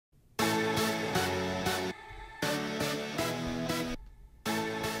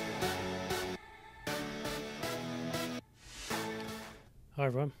Hi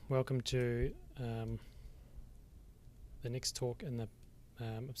everyone, welcome to the next talk in the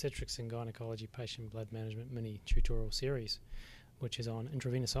Obstetrics and Gynaecology Patient Blood Management mini tutorial series, which is on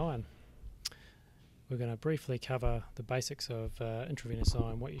intravenous iron. We're going to briefly cover the basics of intravenous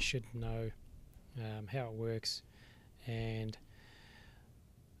iron, what you should know, how it works, and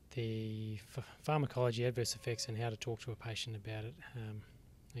the pharmacology, adverse effects, and how to talk to a patient about it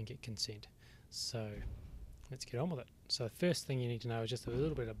and get consent. So let's get on with it. So the first thing you need to know is just a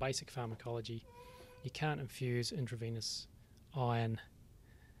little bit of basic pharmacology. You can't infuse intravenous iron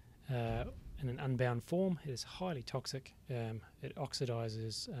in an unbound form. It is highly toxic. It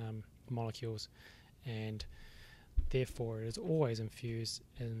oxidizes molecules, and therefore it is always infused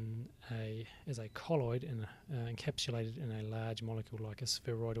as a colloid encapsulated in a large molecule like a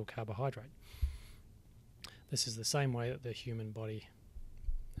spheroidal carbohydrate. This is the same way that the human body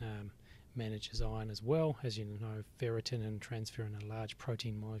manages iron as well. As you know, ferritin and transferrin are large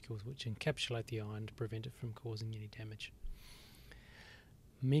protein molecules which encapsulate the iron to prevent it from causing any damage.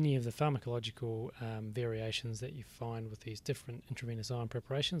 Many of the pharmacological variations that you find with these different intravenous iron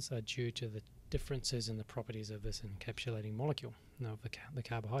preparations are due to the differences in the properties of this encapsulating molecule, of the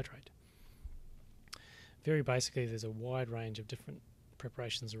carbohydrate. Very basically, there's a wide range of different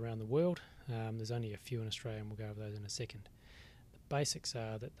preparations around the world. There's only a few in Australia, and we'll go over those in a second. Basics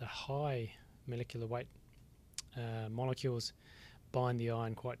are that the high molecular weight molecules bind the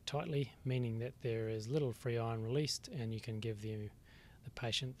iron quite tightly, meaning that there is little free iron released, and you can give the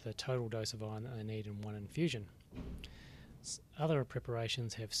patient the total dose of iron that they need in one infusion. Other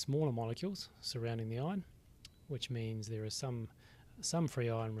preparations have smaller molecules surrounding the iron, which means there is some free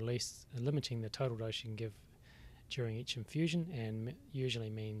iron released, limiting the total dose you can give during each infusion, and usually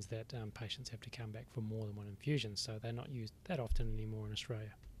means that patients have to come back for more than one infusion, so they're not used that often anymore in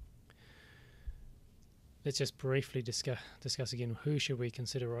Australia. Let's just briefly discuss again who should we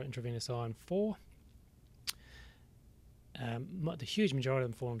consider intravenous iron for. The huge majority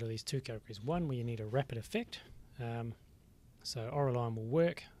of them fall into these two categories. One, where you need a rapid effect, so oral iron will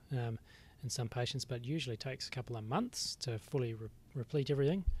work in some patients, but usually takes a couple of months to fully replete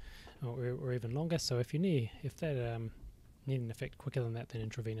everything, or even longer. So if need an effect quicker than that, then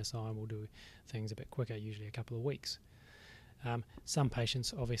intravenous iron will do things a bit quicker, usually a couple of weeks. Some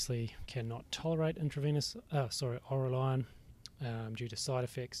patients obviously cannot tolerate oral iron due to side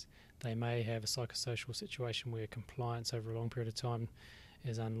effects. They may have a psychosocial situation where compliance over a long period of time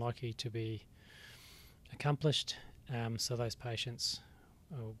is unlikely to be accomplished. So those patients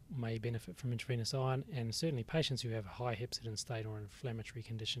may benefit from intravenous iron, and certainly patients who have a high hepcidin state or an inflammatory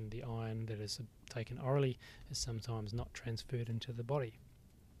condition, the iron that is taken orally is sometimes not transferred into the body.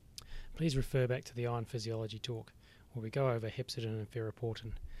 Please refer back to the iron physiology talk where we go over hepcidin and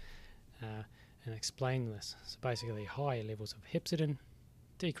ferroportin and explain this. So basically, higher levels of hepcidin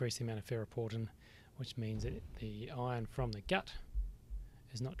decrease the amount of ferroportin, which means that the iron from the gut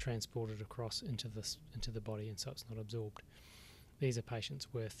is not transported across into the body, and so it's not absorbed. These are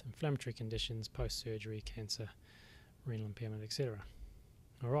patients with inflammatory conditions, post-surgery, cancer, renal impairment, etc.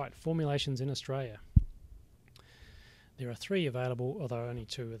 Alright, formulations in Australia. There are 3 available, although only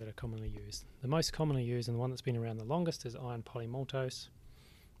 2 that are commonly used. The most commonly used, and the one that's been around the longest, is iron polymaltose.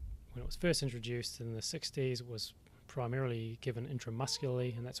 When it was first introduced in the 60s, it was primarily given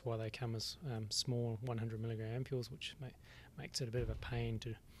intramuscularly, and that's why they come as small 100 milligram ampules, which makes it a bit of a pain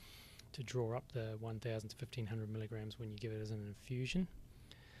to draw up the 1,000 to 1,500 milligrams when you give it as an infusion.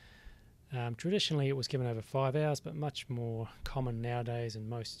 Traditionally it was given over 5 hours, but much more common nowadays in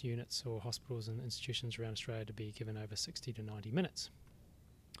most units or hospitals and institutions around Australia to be given over 60 to 90 minutes.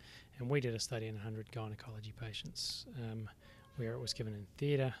 And we did a study in 100 gynaecology patients where it was given in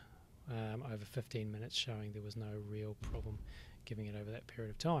theatre over 15 minutes, showing there was no real problem giving it over that period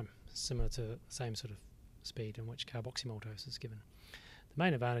of time, similar to the same sort of speed in which carboxymaltose is given. The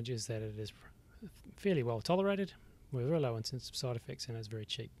main advantage is that it is fairly well tolerated with very low incidence of side effects, and it's very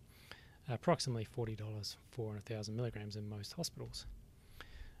cheap, approximately $40 for 1,000 milligrams in most hospitals.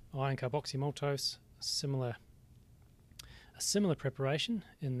 Iron carboxymaltose, a similar preparation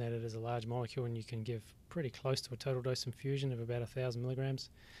in that it is a large molecule and you can give pretty close to a total dose infusion of about 1,000 milligrams.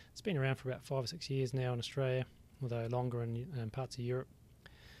 It's been around for about 5 or 6 years now in Australia, although longer in parts of Europe.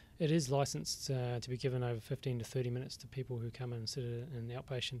 It is licensed to be given over 15 to 30 minutes to people who come and sit in the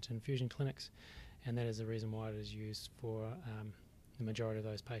outpatient infusion clinics, and that is the reason why it is used for the majority of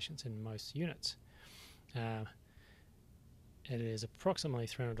those patients in most units. It is approximately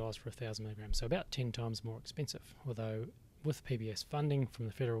 $300 for 1,000 milligrams, so about 10 times more expensive, although with PBS funding from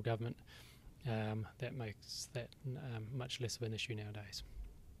the federal government, that makes that much less of an issue nowadays.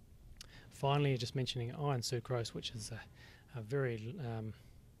 Finally, just mentioning iron sucrose, which is a very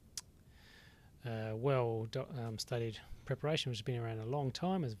studied preparation, which has been around a long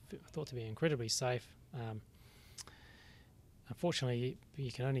time, is thought to be incredibly safe. Unfortunately,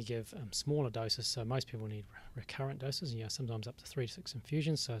 you can only give smaller doses, so most people need recurrent doses, sometimes up to 3 to 6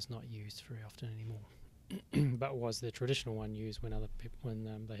 infusions, so it's not used very often anymore. But was the traditional one used when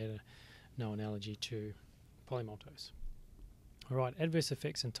they had a known allergy to polymaltose. All right, adverse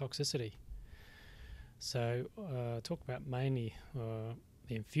effects and toxicity. So talk about mainly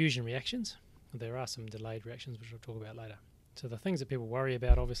the infusion reactions. There are some delayed reactions, which I'll talk about later. So the things that people worry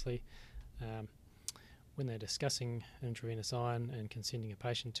about, obviously, when they're discussing intravenous iron and consenting a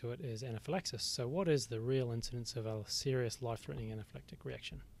patient to it, is anaphylaxis. So what is the real incidence of a serious life-threatening anaphylactic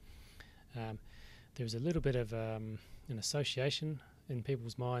reaction? There's a little bit of an association in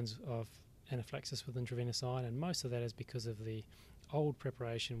people's minds of anaphylaxis with intravenous iron, and most of that is because of the old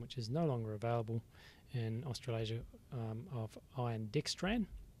preparation, which is no longer available in Australasia, of iron dextran,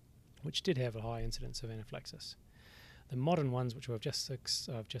 which did have a high incidence of anaphylaxis. The modern ones, which I've just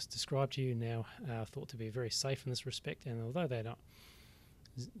described to you now, are thought to be very safe in this respect, and although they're not,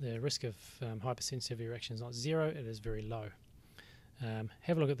 the risk of hypersensitivity reaction is not zero, it is very low.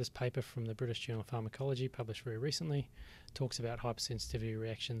 Have a look at this paper from the British Journal of Pharmacology, published very recently. It talks about hypersensitivity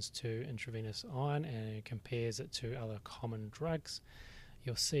reactions to intravenous iron and compares it to other common drugs.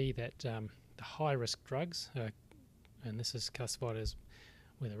 You'll see that the high-risk drugs, and this is classified as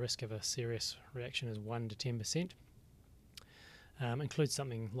where the risk of a serious reaction is 1 to 10%, includes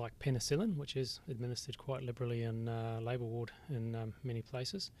something like penicillin, which is administered quite liberally in labour ward in many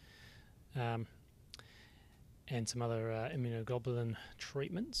places, and some other immunoglobulin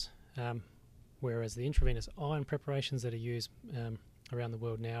treatments, whereas the intravenous iron preparations that are used around the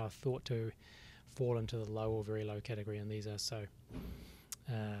world now are thought to fall into the low or very low category, and these are so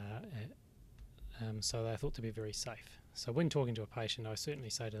they're thought to be very safe. So when talking to a patient, I certainly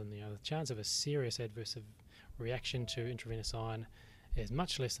say to them, the chance of a serious adverse reaction to intravenous iron is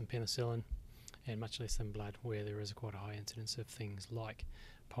much less than penicillin and much less than blood, where there is quite a high incidence of things like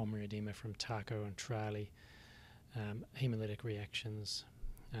pulmonary edema from Tarko and Trali, hemolytic reactions,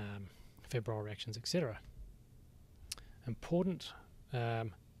 febrile reactions, etc. Important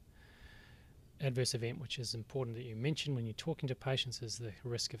adverse event, which is important that you mention when you're talking to patients, is the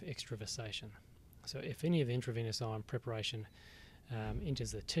risk of extravasation. So if any of the intravenous iron preparation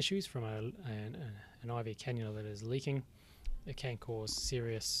enters the tissues from an IV cannula that is leaking, it can cause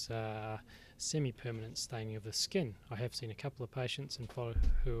serious semi-permanent staining of the skin. I have seen a couple of patients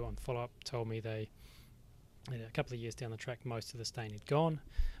who on follow-up told me a couple of years down the track most of the stain had gone,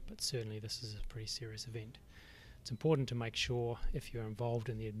 but certainly this is a pretty serious event. It's important to make sure, if you're involved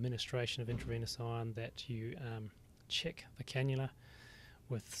in the administration of intravenous iron, that you check the cannula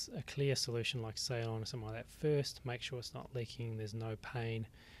with a clear solution like saline or something like that first. Make sure it's not leaking, there's no pain,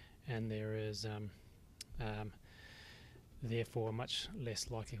 and there is therefore much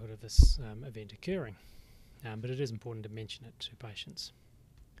less likelihood of this event occurring. But it is important to mention it to patients.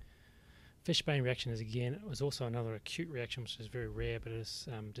 Fishbane reaction was also another acute reaction, which is very rare, but it is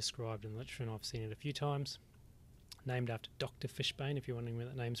described in the literature, and I've seen it a few times. Named after Dr. Fishbane, if you're wondering where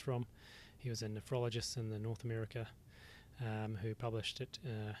that name's from. He was a nephrologist in North America who published it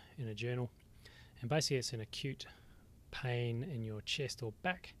in a journal. And basically it's an acute pain in your chest or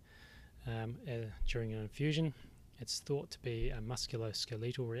back during an infusion. It's thought to be a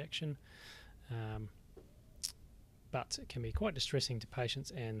musculoskeletal reaction, but it can be quite distressing to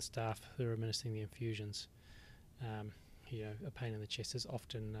patients and staff who are administering the infusions. A pain in the chest is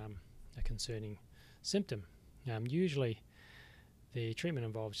often a concerning symptom. Usually the treatment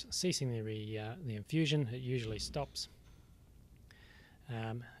involves ceasing the infusion. It usually stops.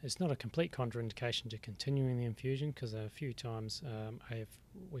 It's not a complete contraindication to continuing the infusion, because a few times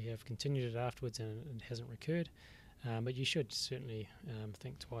we have continued it afterwards and it hasn't recurred. But you should certainly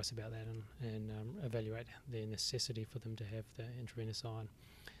think twice about that and evaluate the necessity for them to have the intravenous iron.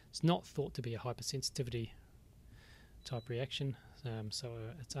 It's not thought to be a hypersensitivity type reaction, so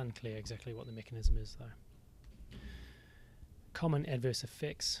it's unclear exactly what the mechanism is though. Common adverse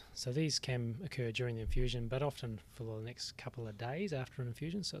effects. So these can occur during the infusion, but often for the next couple of days after an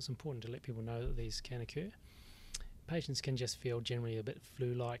infusion, so it's important to let people know that these can occur. Patients can just feel generally a bit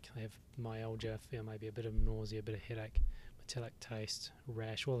flu-like. They have myalgia, feel maybe a bit of nausea, a bit of headache, metallic taste,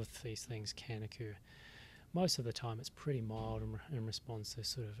 rash. All of these things can occur. Most of the time it's pretty mild in response to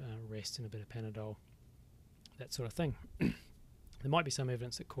sort of rest and a bit of Panadol, that sort of thing. There might be some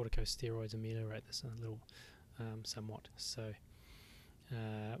evidence that corticosteroids ameliorate this a little somewhat, so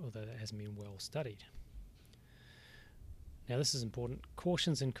although that hasn't been well studied. Now this is important.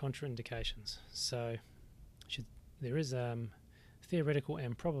 Cautions and contraindications. So there is theoretical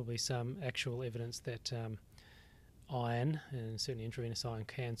and probably some actual evidence that iron, and certainly intravenous iron,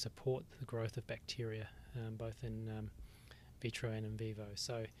 can support the growth of bacteria, both in vitro and in vivo.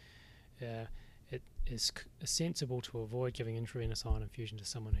 So it is sensible to avoid giving intravenous iron infusion to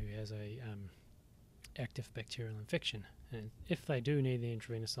someone who has a active bacterial infection. And if they do need the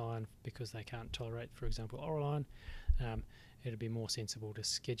intravenous iron because they can't tolerate, for example, oral iron, it'd be more sensible to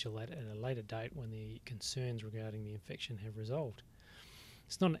schedule that at a later date when the concerns regarding the infection have resolved.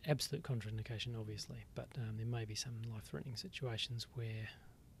 It's not an absolute contraindication, obviously, but there may be some life-threatening situations where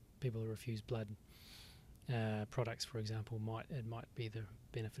people who refuse blood products, for example, might be the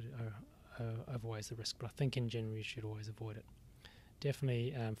benefit outweighs the risk. But I think in general you should always avoid it.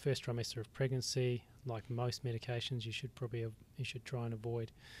 Definitely, first trimester of pregnancy, like most medications, you should try and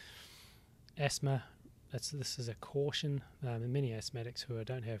avoid. Asthma, this is a caution. Many asthmatics who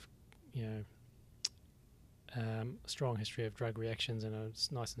don't have, strong history of drug reactions and are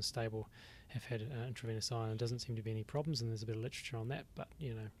nice and stable have had intravenous iron. Doesn't seem to be any problems, and there's a bit of literature on that. But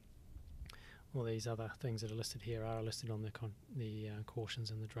all these other things that are listed here are listed on the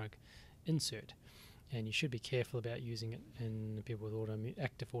cautions in the drug insert. And you should be careful about using it in people with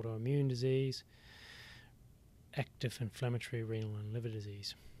active autoimmune disease, active inflammatory renal and liver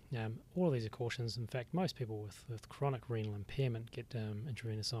disease. All of these are cautions. In fact, most people with chronic renal impairment get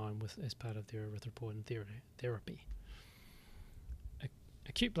intravenous iron as part of their erythropoietin therapy.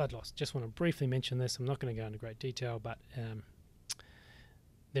 Acute blood loss. Just want to briefly mention this. I'm not going to go into great detail, but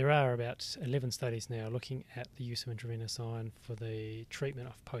there are about 11 studies now looking at the use of intravenous iron for the treatment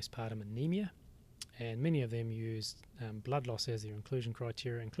of postpartum anemia. And many of them used blood loss as their inclusion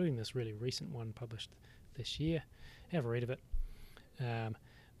criteria, including this really recent one published this year. Have a read of it.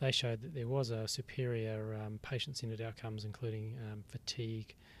 They showed that there was a superior patient-centered outcomes, including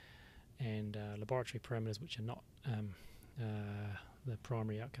fatigue and laboratory parameters, which are not the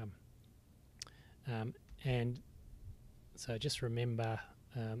primary outcome. And so just remember,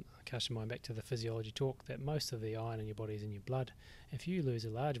 cast your mind back to the physiology talk, that most of the iron in your body is in your blood. If you lose a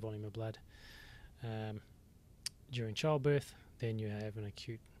large volume of blood during childbirth, then you have an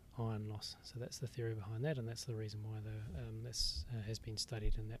acute iron loss. So that's the theory behind that, and that's the reason why this has been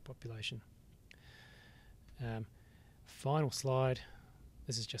studied in that population. Final slide.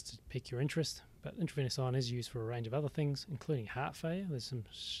 This is just to pique your interest, but intravenous iron is used for a range of other things, including heart failure. There's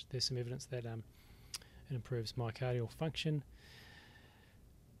some evidence that it improves myocardial function,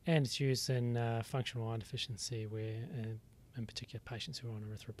 and it's used in functional iron deficiency, where in particular patients who are on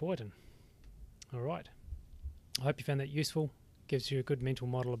erythropoietin. All right. I hope you found that useful. Gives you a good mental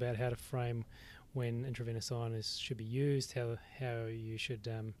model about how to frame when intravenous iron should be used, how you should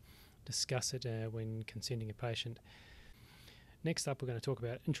discuss it when consenting a patient. Next up, we're going to talk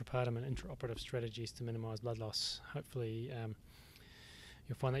about intrapartum and intraoperative strategies to minimise blood loss. Hopefully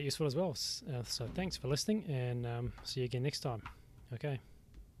you'll find that useful as well. So thanks for listening, and see you again next time. Okay.